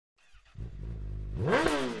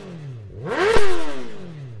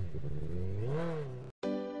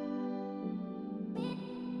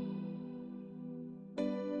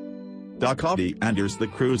Ducati enters the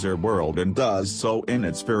cruiser world and does so in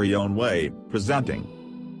its very own way,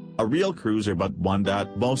 presenting a real cruiser but one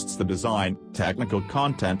that boasts the design, technical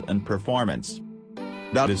content and performance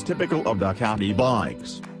that is typical of Ducati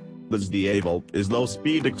bikes. The XDiavel is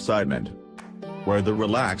low-speed excitement, where the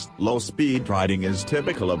relaxed, low-speed riding is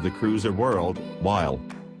typical of the cruiser world, while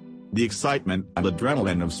the excitement and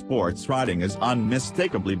adrenaline of sports riding is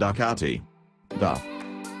unmistakably Ducati. The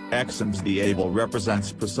XDiavel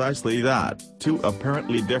represents precisely that, two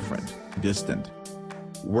apparently different, distant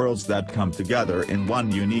worlds that come together in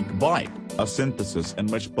one unique bike, a synthesis in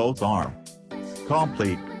which both are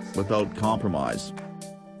complete, without compromise.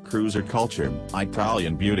 Cruiser culture,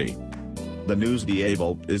 Italian beauty. The new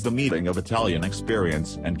XDiavel is the meeting of Italian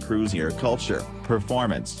experience and cruiser culture,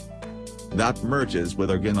 performance that merges with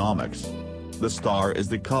ergonomics. The star is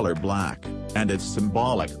the color black, and its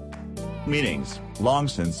symbolic meanings, long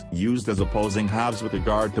since used as opposing halves with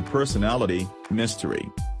regard to personality, mystery,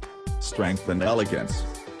 strength and elegance.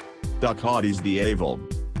 Ducati's XDiavel.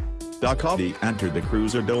 Ducati entered the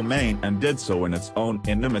cruiser domain and did so in its own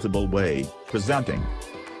inimitable way, presenting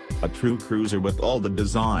a true cruiser with all the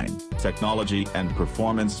design, technology and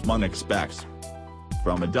performance one expects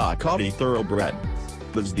from a Ducati thoroughbred.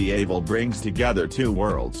 The XDiavel brings together two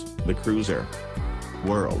worlds, the cruiser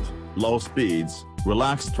world, low speeds,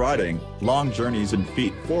 relaxed riding, long journeys and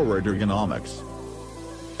feet-forward ergonomics,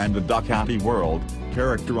 and the Ducati world,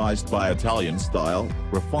 characterized by Italian style,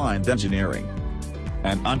 refined engineering,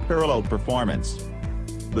 and unparalleled performance.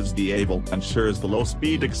 The XDiavel ensures the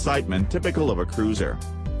low-speed excitement typical of a cruiser,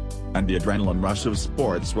 and the adrenaline rush of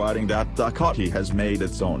sports riding that Ducati has made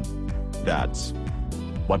its own. That's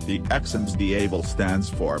what the XDiavel stands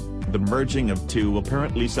for, the merging of two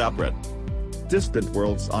apparently separate, distant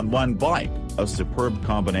worlds on one bike, a superb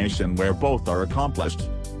combination where both are accomplished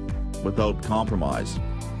without compromise.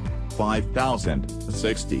 5,000,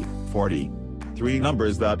 60, 40. Three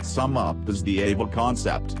numbers that sum up the XDiavel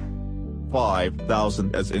concept.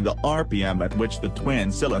 5,000 as in the RPM at which the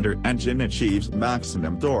twin-cylinder engine achieves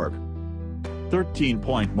maximum torque.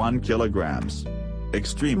 13.1 kilograms.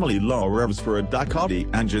 Extremely low revs for a Ducati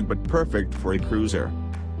engine but perfect for a cruiser.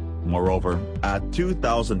 Moreover, at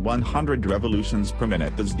 2,100 revolutions per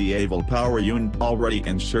minute the XDiavel power unit already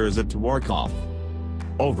ensures it to work off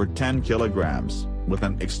over 10 kilograms, with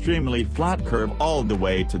an extremely flat curve all the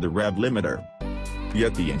way to the rev limiter.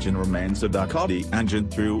 Yet the engine remains a Ducati engine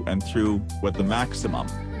through and through, with the maximum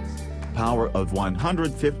power of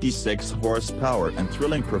 156 horsepower and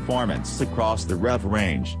thrilling performance across the rev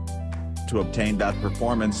range. To obtain that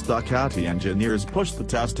performance, Ducati engineers pushed the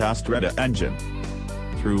Testastretta engine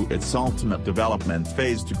through its ultimate development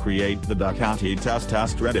phase to create the Ducati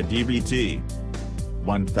Testastretta DVT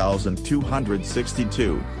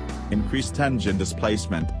 1262. Increased engine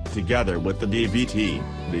displacement, together with the DVT,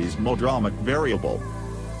 these modromic variable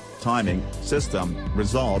timing system,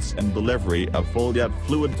 results in delivery of full yet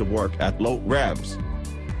fluid to work at low revs,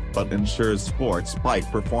 but ensures sports bike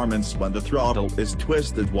performance when the throttle is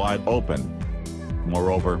twisted wide open.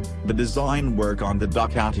 Moreover, the design work on the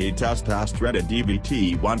Ducati Testastretta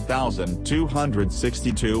DVT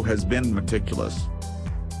 1262 has been meticulous.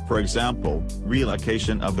 For example,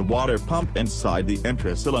 relocation of the water pump inside the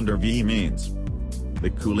intra-cylinder V means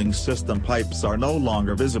the cooling system pipes are no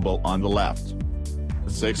longer visible on the left.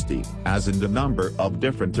 60, as in the number of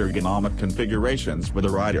different ergonomic configurations for the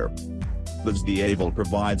rider. The XDiavel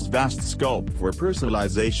provides vast scope for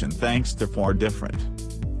personalization thanks to 4 different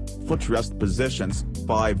footrest positions,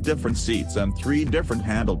 5 different seats and 3 different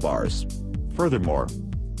handlebars. Furthermore,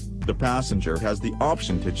 the passenger has the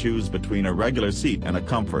option to choose between a regular seat and a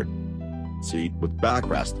comfort seat with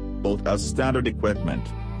backrest, both as standard equipment.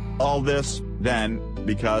 All this, then,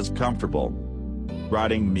 because comfortable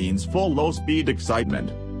riding means full low-speed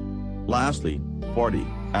excitement. Lastly, 40,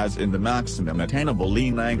 as in the maximum attainable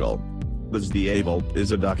lean angle. The XDiavel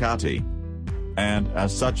is a Ducati, and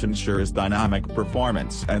as such ensures dynamic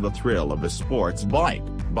performance and the thrill of a sports bike,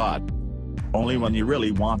 but only when you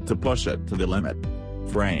really want to push it to the limit.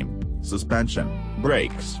 Frame, suspension,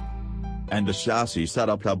 brakes, and the chassis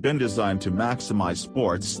setup have been designed to maximize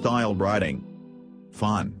sports-style riding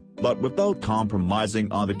fun, but without compromising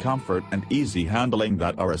on the comfort and easy handling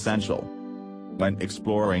that are essential when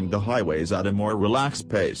exploring the highways at a more relaxed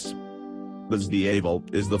pace. The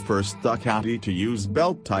XDiavel is the first Ducati to use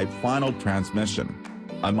belt-type final transmission,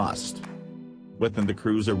 a must within the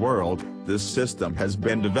cruiser world. This system has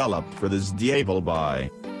been developed for the XDiavel by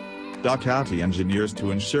Ducati engineers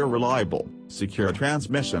to ensure reliable, secure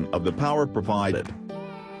transmission of the power provided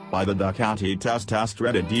by the Ducati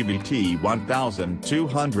Testastretta DVT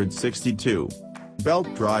 1262.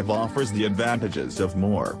 Belt drive offers the advantages of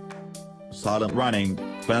more silent running,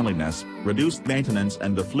 cleanliness, reduced maintenance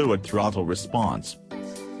and a fluid throttle response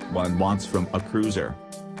one wants from a cruiser.